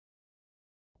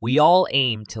We all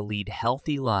aim to lead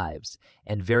healthy lives,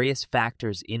 and various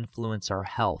factors influence our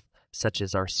health, such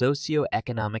as our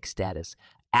socioeconomic status,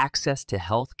 access to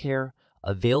health care,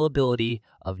 availability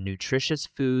of nutritious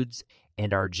foods,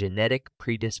 and our genetic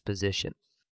predisposition.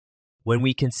 When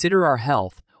we consider our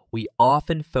health, we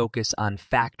often focus on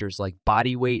factors like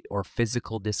body weight or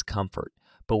physical discomfort,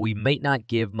 but we might not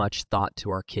give much thought to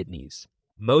our kidneys.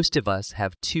 Most of us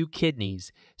have two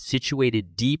kidneys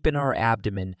situated deep in our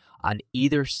abdomen on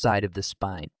either side of the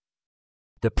spine.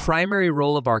 The primary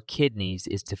role of our kidneys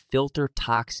is to filter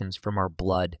toxins from our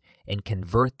blood and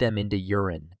convert them into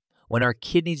urine. When our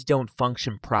kidneys don't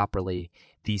function properly,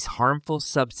 these harmful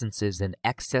substances and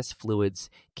excess fluids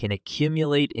can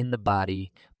accumulate in the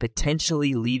body,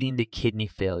 potentially leading to kidney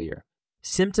failure.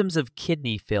 Symptoms of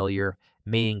kidney failure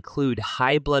may include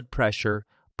high blood pressure,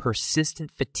 persistent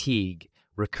fatigue,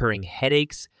 recurring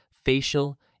headaches,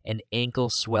 facial and ankle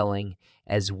swelling,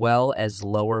 as well as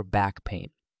lower back pain.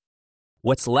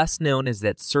 What's less known is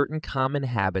that certain common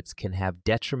habits can have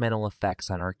detrimental effects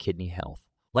on our kidney health.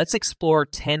 Let's explore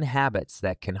 10 habits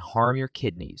that can harm your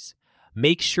kidneys.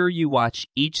 Make sure you watch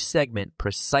each segment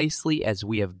precisely as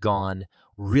we have gone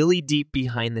really deep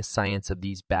behind the science of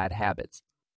these bad habits.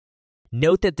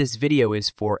 Note that this video is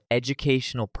for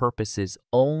educational purposes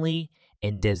only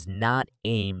and does not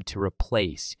aim to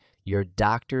replace your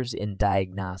doctors and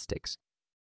diagnostics.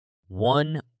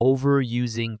 1.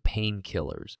 Overusing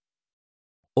painkillers.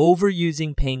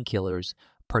 Overusing painkillers,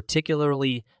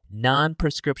 particularly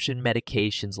non-prescription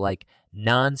medications like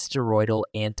non-steroidal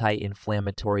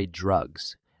anti-inflammatory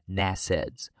drugs,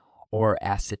 NSAIDs, or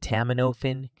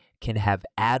acetaminophen, can have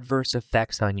adverse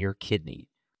effects on your kidney.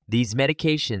 These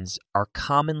medications are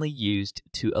commonly used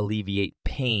to alleviate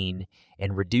pain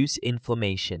and reduce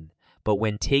inflammation, but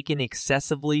when taken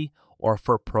excessively or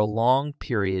for prolonged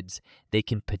periods, they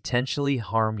can potentially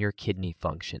harm your kidney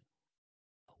function.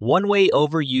 One way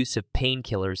overuse of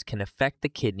painkillers can affect the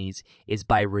kidneys is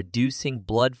by reducing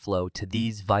blood flow to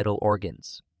these vital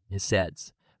organs,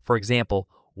 NSAIDs. For example,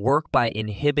 work by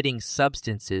inhibiting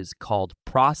substances called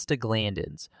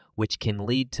prostaglandins, which can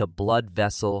lead to blood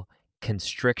vessel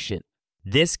constriction.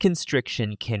 This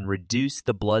constriction can reduce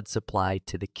the blood supply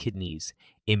to the kidneys,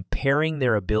 impairing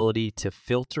their ability to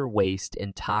filter waste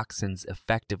and toxins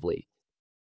effectively.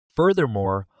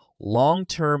 Furthermore,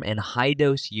 long-term and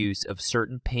high-dose use of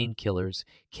certain painkillers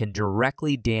can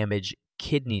directly damage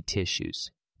kidney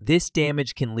tissues. This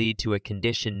damage can lead to a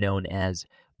condition known as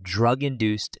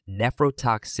drug-induced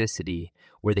nephrotoxicity,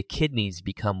 where the kidneys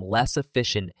become less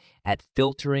efficient at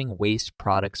filtering waste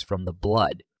products from the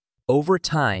blood. Over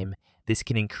time, this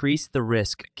can increase the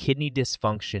risk of kidney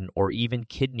dysfunction or even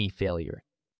kidney failure.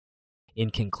 In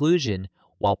conclusion,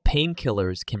 while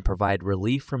painkillers can provide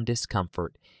relief from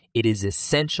discomfort, it is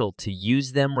essential to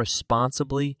use them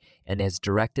responsibly and as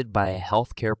directed by a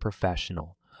healthcare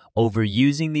professional.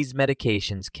 Overusing these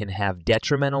medications can have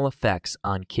detrimental effects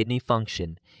on kidney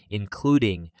function,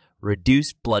 including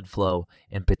reduced blood flow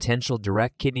and potential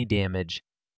direct kidney damage.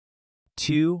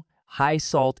 2. High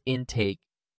salt intake.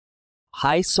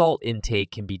 High salt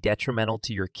intake can be detrimental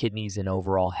to your kidneys and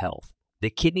overall health. The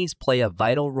kidneys play a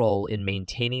vital role in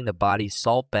maintaining the body's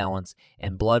salt balance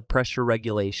and blood pressure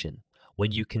regulation.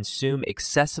 When you consume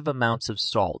excessive amounts of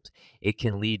salt, it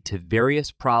can lead to various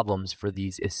problems for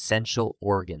these essential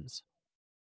organs.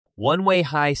 One way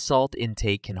high salt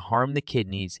intake can harm the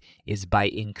kidneys is by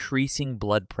increasing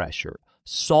blood pressure.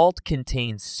 Salt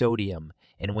contains sodium,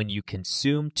 and when you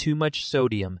consume too much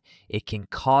sodium, it can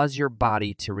cause your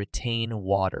body to retain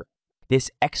water.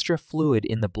 This extra fluid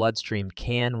in the bloodstream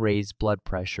can raise blood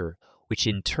pressure, which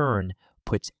in turn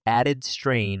puts added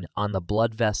strain on the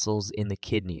blood vessels in the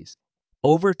kidneys.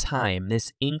 Over time,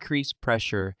 this increased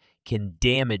pressure can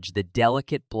damage the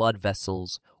delicate blood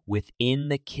vessels within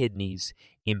the kidneys,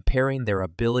 impairing their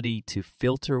ability to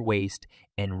filter waste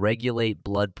and regulate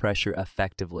blood pressure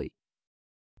effectively.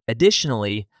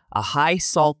 Additionally, a high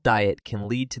salt diet can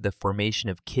lead to the formation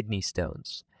of kidney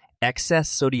stones. Excess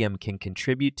sodium can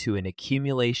contribute to an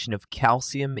accumulation of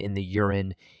calcium in the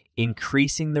urine,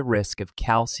 increasing the risk of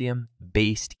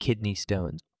calcium-based kidney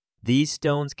stones. These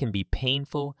stones can be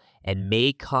painful and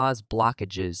may cause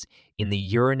blockages in the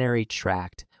urinary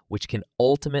tract, which can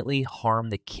ultimately harm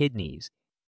the kidneys.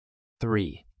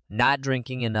 3. Not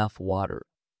drinking enough water.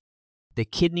 The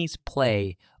kidneys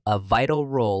play a vital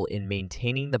role in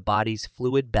maintaining the body's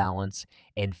fluid balance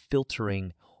and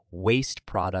filtering waste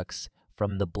products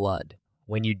from the blood.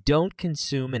 When you don't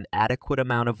consume an adequate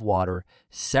amount of water,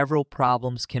 several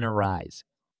problems can arise.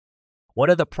 One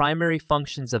of the primary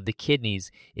functions of the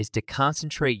kidneys is to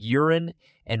concentrate urine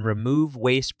and remove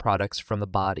waste products from the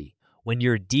body. When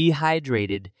you're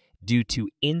dehydrated due to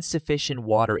insufficient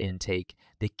water intake,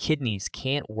 the kidneys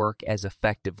can't work as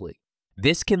effectively.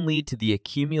 This can lead to the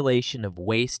accumulation of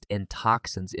waste and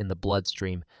toxins in the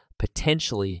bloodstream,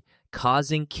 potentially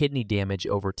causing kidney damage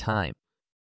over time.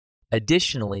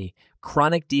 Additionally,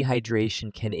 chronic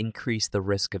dehydration can increase the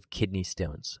risk of kidney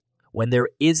stones. When there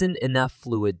isn't enough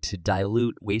fluid to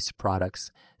dilute waste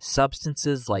products,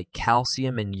 substances like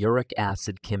calcium and uric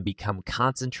acid can become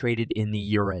concentrated in the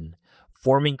urine,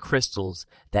 forming crystals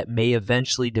that may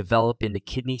eventually develop into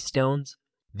kidney stones.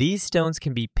 These stones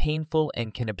can be painful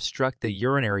and can obstruct the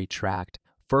urinary tract,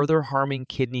 further harming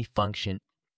kidney function.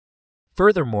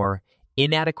 Furthermore,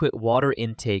 inadequate water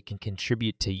intake can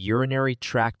contribute to urinary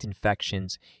tract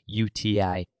infections,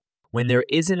 UTI. When there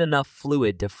isn't enough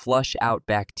fluid to flush out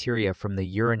bacteria from the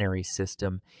urinary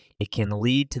system, it can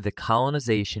lead to the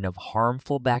colonization of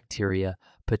harmful bacteria,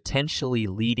 potentially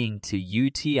leading to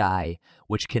UTI,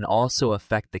 which can also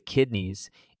affect the kidneys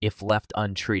if left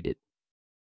untreated.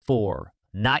 4.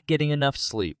 Not getting enough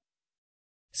sleep.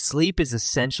 Sleep is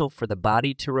essential for the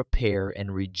body to repair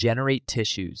and regenerate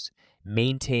tissues,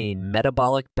 maintain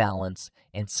metabolic balance,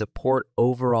 and support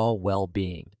overall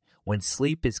well-being. When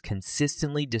sleep is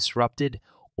consistently disrupted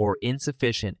or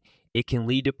insufficient, it can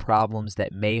lead to problems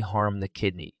that may harm the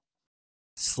kidney.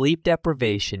 Sleep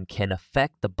deprivation can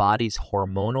affect the body's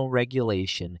hormonal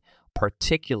regulation,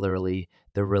 particularly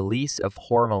the release of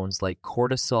hormones like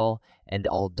cortisol and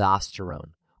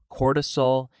aldosterone.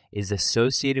 Cortisol is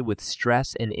associated with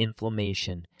stress and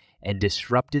inflammation, and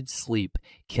disrupted sleep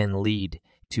can lead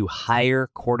to higher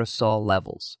cortisol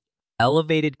levels.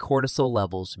 Elevated cortisol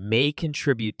levels may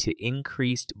contribute to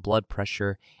increased blood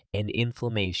pressure and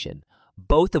inflammation,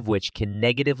 both of which can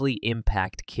negatively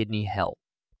impact kidney health.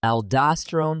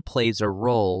 Aldosterone plays a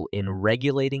role in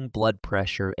regulating blood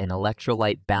pressure and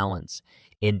electrolyte balance,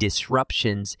 and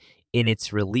disruptions in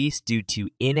its release due to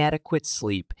inadequate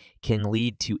sleep can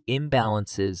lead to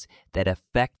imbalances that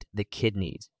affect the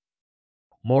kidneys.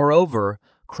 Moreover,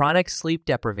 chronic sleep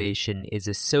deprivation is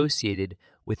associated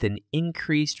with an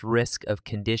increased risk of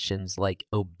conditions like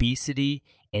obesity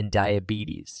and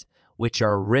diabetes, which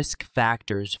are risk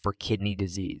factors for kidney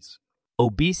disease.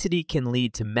 Obesity can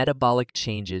lead to metabolic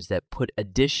changes that put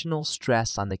additional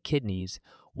stress on the kidneys,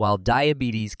 while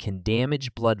diabetes can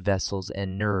damage blood vessels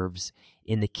and nerves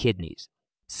in the kidneys.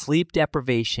 Sleep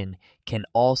deprivation can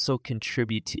also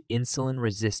contribute to insulin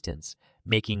resistance,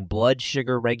 making blood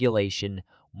sugar regulation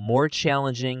more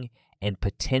challenging and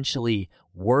potentially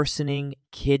worsening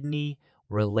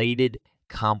kidney-related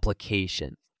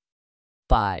complications.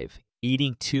 5.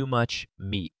 Eating too much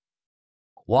meat.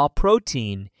 While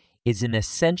protein is an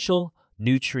essential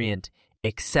nutrient,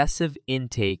 excessive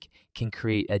intake can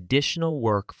create additional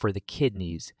work for the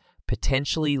kidneys,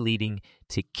 potentially leading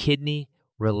to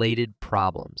kidney-related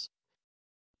problems.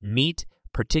 Meat,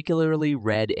 particularly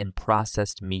red and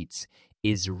processed meats,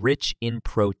 is rich in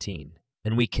protein.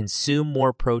 When we consume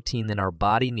more protein than our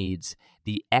body needs,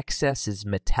 the excess is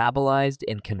metabolized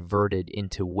and converted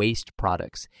into waste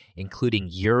products, including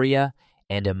urea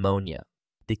and ammonia.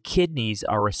 The kidneys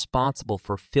are responsible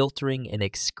for filtering and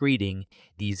excreting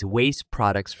these waste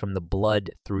products from the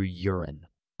blood through urine.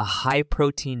 A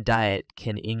high-protein diet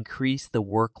can increase the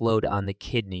workload on the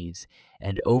kidneys,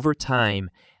 and over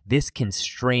time, this can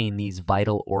strain these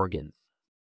vital organs.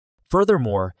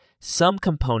 Furthermore, some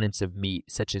components of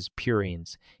meat, such as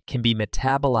purines, can be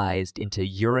metabolized into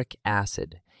uric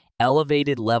acid.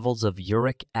 Elevated levels of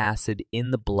uric acid in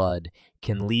the blood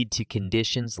can lead to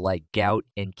conditions like gout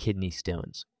and kidney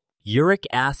stones. Uric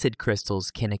acid crystals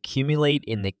can accumulate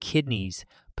in the kidneys,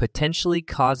 potentially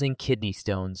causing kidney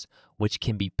stones, which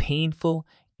can be painful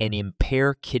and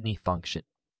impair kidney function.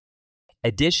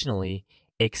 Additionally,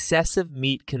 excessive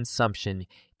meat consumption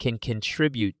can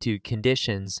contribute to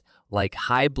conditions like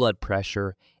high blood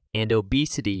pressure and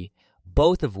obesity,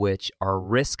 both of which are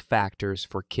risk factors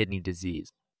for kidney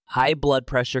disease. High blood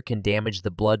pressure can damage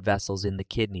the blood vessels in the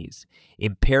kidneys,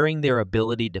 impairing their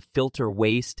ability to filter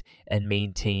waste and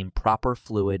maintain proper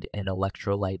fluid and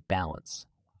electrolyte balance.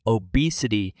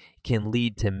 Obesity can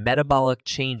lead to metabolic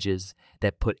changes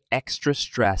that put extra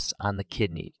stress on the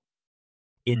kidneys.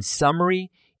 In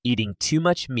summary, eating too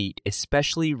much meat,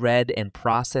 especially red and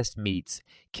processed meats,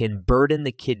 can burden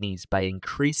the kidneys by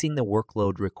increasing the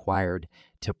workload required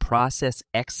to process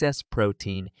excess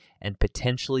protein and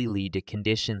potentially lead to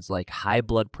conditions like high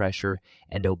blood pressure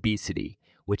and obesity,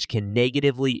 which can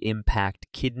negatively impact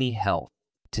kidney health.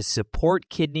 To support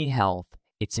kidney health,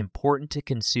 it's important to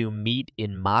consume meat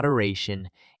in moderation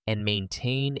and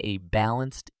maintain a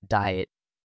balanced diet.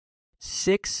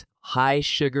 6. High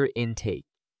sugar intake.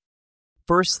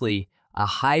 Firstly, A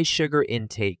high sugar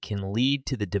intake can lead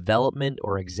to the development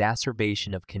or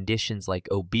exacerbation of conditions like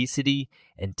obesity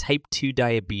and type 2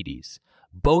 diabetes,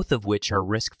 both of which are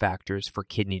risk factors for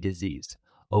kidney disease.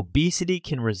 Obesity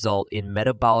can result in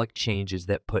metabolic changes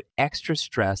that put extra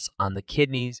stress on the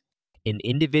kidneys. In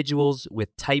individuals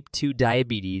with type 2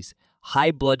 diabetes,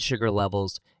 high blood sugar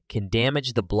levels can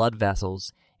damage the blood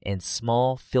vessels and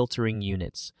small filtering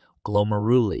units,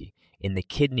 glomeruli, in the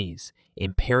kidneys,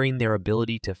 impairing their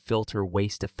ability to filter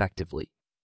waste effectively.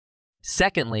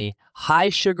 Secondly, high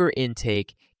sugar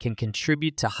intake can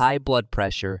contribute to high blood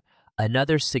pressure,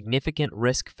 another significant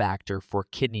risk factor for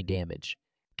kidney damage.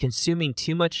 Consuming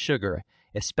too much sugar,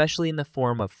 especially in the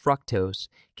form of fructose,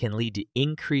 can lead to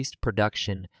increased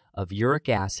production of uric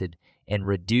acid and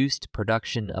reduced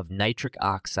production of nitric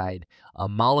oxide, a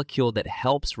molecule that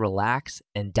helps relax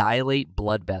and dilate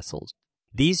blood vessels.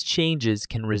 These changes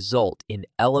can result in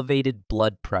elevated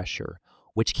blood pressure,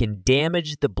 which can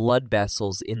damage the blood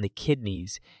vessels in the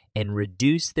kidneys and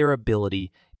reduce their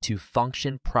ability to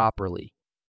function properly.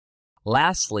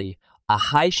 Lastly, a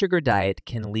high sugar diet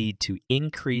can lead to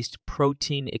increased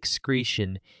protein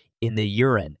excretion in the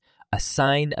urine, a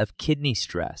sign of kidney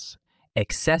stress.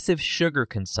 Excessive sugar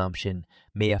consumption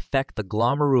may affect the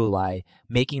glomeruli,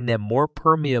 making them more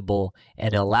permeable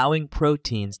and allowing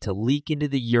proteins to leak into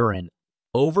the urine.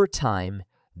 Over time,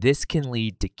 this can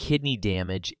lead to kidney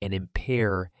damage and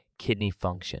impair kidney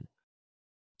function.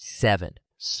 7.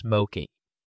 Smoking.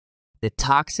 The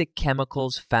toxic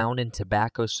chemicals found in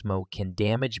tobacco smoke can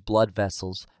damage blood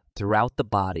vessels throughout the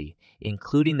body,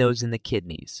 including those in the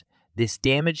kidneys. This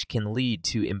damage can lead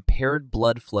to impaired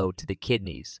blood flow to the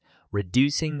kidneys,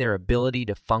 reducing their ability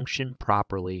to function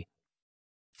properly.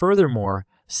 Furthermore,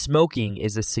 smoking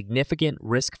is a significant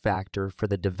risk factor for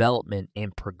the development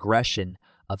and progression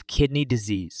of kidney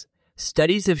disease.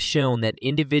 Studies have shown that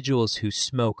individuals who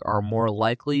smoke are more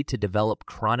likely to develop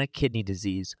chronic kidney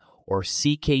disease, or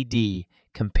CKD,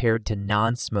 compared to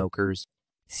non-smokers.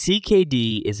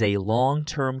 CKD is a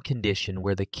long-term condition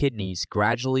where the kidneys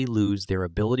gradually lose their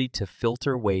ability to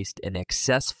filter waste and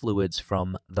excess fluids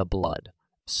from the blood.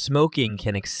 Smoking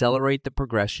can accelerate the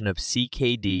progression of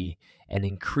CKD and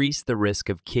increase the risk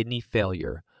of kidney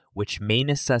failure, which may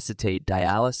necessitate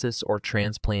dialysis or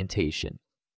transplantation.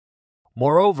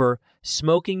 Moreover,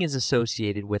 smoking is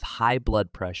associated with high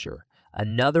blood pressure,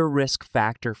 another risk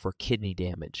factor for kidney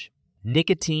damage.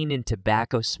 Nicotine in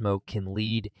tobacco smoke can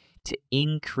lead to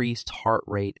increased heart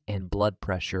rate and blood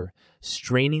pressure,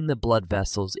 straining the blood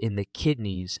vessels in the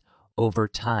kidneys over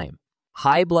time.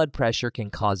 High blood pressure can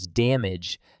cause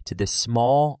damage to the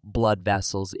small blood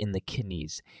vessels in the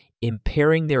kidneys,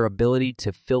 impairing their ability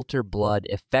to filter blood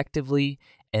effectively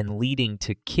and leading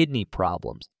to kidney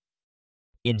problems.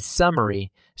 In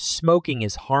summary, smoking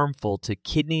is harmful to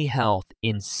kidney health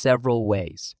in several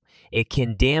ways. It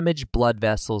can damage blood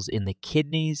vessels in the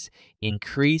kidneys,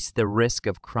 increase the risk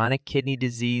of chronic kidney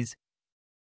disease,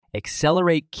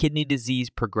 accelerate kidney disease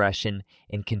progression,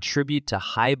 and contribute to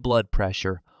high blood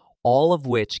pressure, all of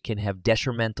which can have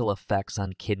detrimental effects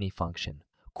on kidney function.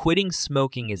 Quitting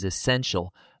smoking is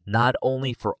essential not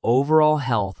only for overall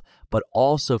health, but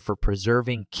also for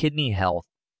preserving kidney health.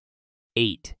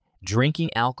 8. Drinking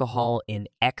alcohol in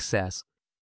excess.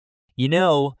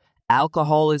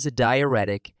 Alcohol is a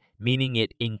diuretic, meaning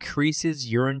it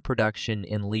increases urine production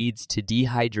and leads to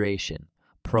dehydration.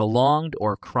 Prolonged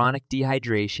or chronic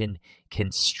dehydration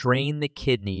can strain the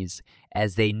kidneys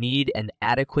as they need an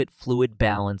adequate fluid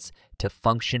balance to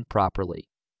function properly.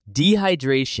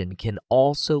 Dehydration can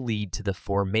also lead to the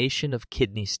formation of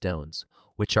kidney stones,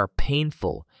 which are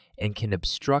painful and can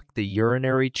obstruct the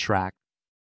urinary tract.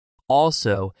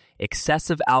 Also,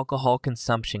 excessive alcohol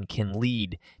consumption can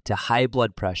lead to high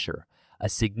blood pressure, a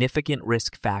significant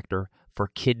risk factor for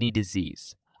kidney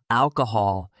disease.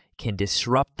 Alcohol can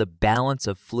disrupt the balance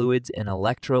of fluids and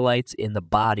electrolytes in the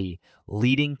body,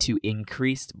 leading to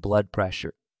increased blood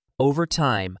pressure. Over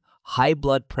time, high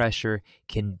blood pressure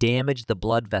can damage the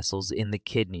blood vessels in the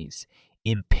kidneys,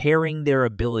 impairing their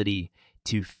ability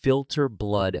to filter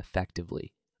blood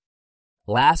effectively.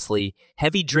 Lastly,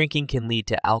 heavy drinking can lead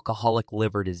to alcoholic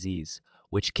liver disease,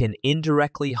 which can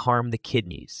indirectly harm the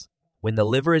kidneys. When the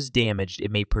liver is damaged, it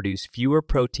may produce fewer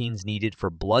proteins needed for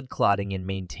blood clotting and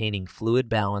maintaining fluid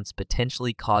balance,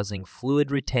 potentially causing fluid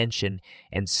retention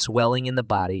and swelling in the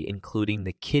body, including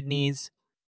the kidneys.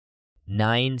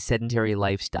 9. Sedentary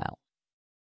lifestyle.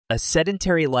 A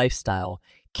sedentary lifestyle,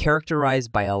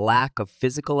 characterized by a lack of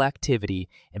physical activity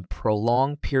and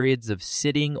prolonged periods of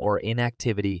sitting or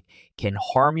inactivity, can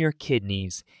harm your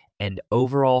kidneys and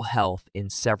overall health in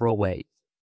several ways.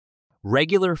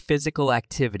 Regular physical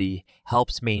activity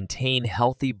helps maintain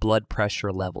healthy blood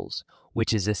pressure levels,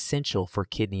 which is essential for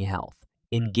kidney health.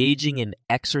 Engaging in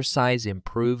exercise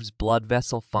improves blood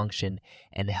vessel function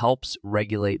and helps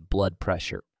regulate blood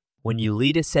pressure. When you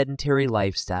lead a sedentary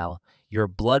lifestyle, your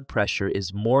blood pressure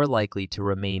is more likely to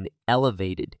remain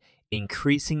elevated,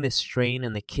 increasing the strain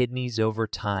on the kidneys over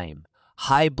time.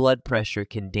 High blood pressure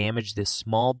can damage the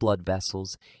small blood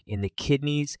vessels in the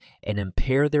kidneys and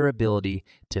impair their ability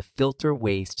to filter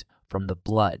waste from the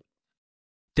blood.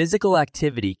 Physical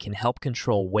activity can help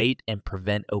control weight and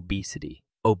prevent obesity.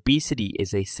 Obesity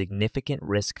is a significant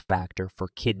risk factor for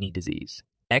kidney disease.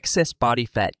 Excess body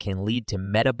fat can lead to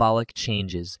metabolic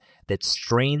changes that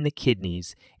strain the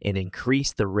kidneys and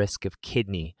increase the risk of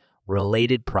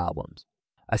kidney-related problems.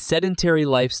 A sedentary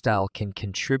lifestyle can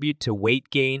contribute to weight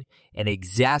gain and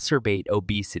exacerbate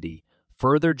obesity,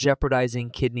 further jeopardizing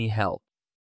kidney health.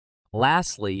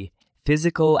 Lastly,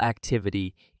 physical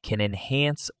activity can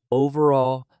enhance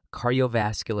overall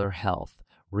cardiovascular health,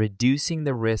 reducing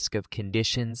the risk of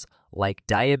conditions like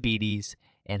diabetes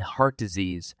and heart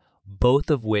disease, both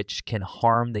of which can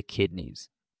harm the kidneys.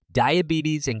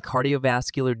 Diabetes and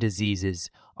cardiovascular diseases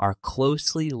are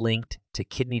closely linked to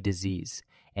kidney disease,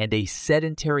 and a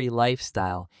sedentary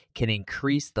lifestyle can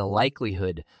increase the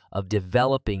likelihood of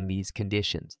developing these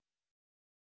conditions.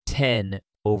 10.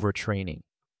 Overtraining.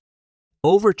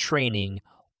 Overtraining,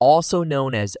 also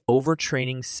known as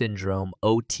overtraining syndrome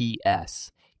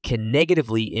 (OTS), can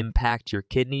negatively impact your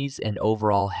kidneys and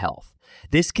overall health.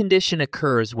 This condition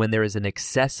occurs when there is an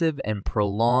excessive and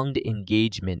prolonged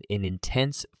engagement in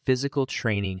intense physical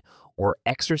training or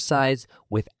exercise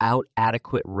without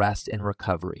adequate rest and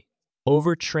recovery.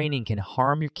 Overtraining can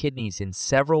harm your kidneys in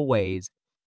several ways.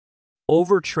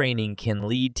 Overtraining can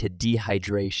lead to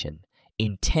dehydration.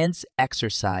 Intense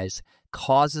exercise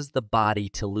causes the body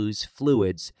to lose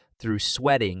fluids through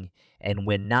sweating, and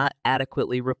when not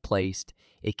adequately replaced,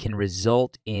 it can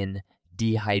result in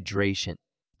dehydration.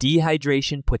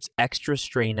 Dehydration puts extra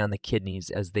strain on the kidneys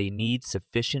as they need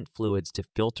sufficient fluids to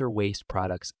filter waste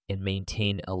products and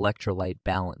maintain electrolyte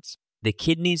balance. The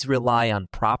kidneys rely on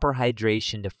proper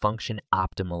hydration to function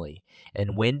optimally,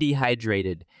 and when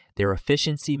dehydrated, their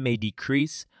efficiency may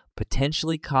decrease,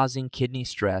 potentially causing kidney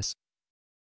stress.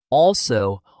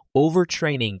 Also,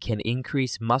 overtraining can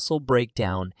increase muscle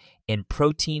breakdown and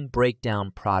protein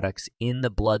breakdown products in the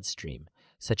bloodstream,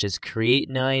 such as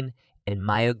creatinine and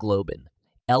myoglobin.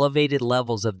 Elevated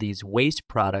levels of these waste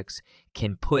products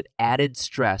can put added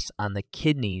stress on the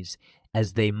kidneys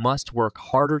as they must work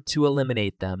harder to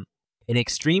eliminate them. In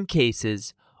extreme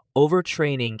cases,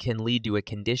 overtraining can lead to a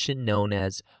condition known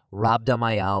as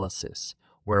rhabdomyolysis,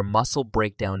 where muscle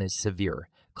breakdown is severe,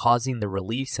 causing the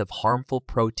release of harmful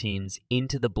proteins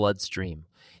into the bloodstream.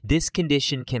 This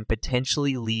condition can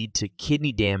potentially lead to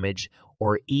kidney damage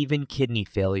or even kidney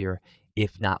failure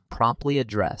if not promptly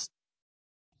addressed.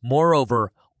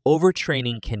 Moreover,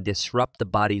 overtraining can disrupt the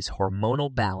body's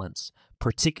hormonal balance,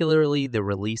 particularly the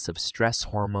release of stress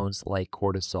hormones like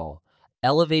cortisol.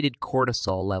 Elevated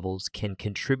cortisol levels can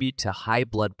contribute to high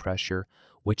blood pressure,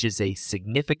 which is a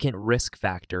significant risk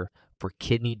factor for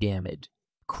kidney damage.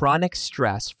 Chronic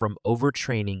stress from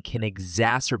overtraining can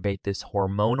exacerbate this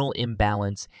hormonal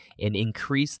imbalance and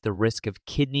increase the risk of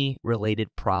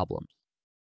kidney-related problems.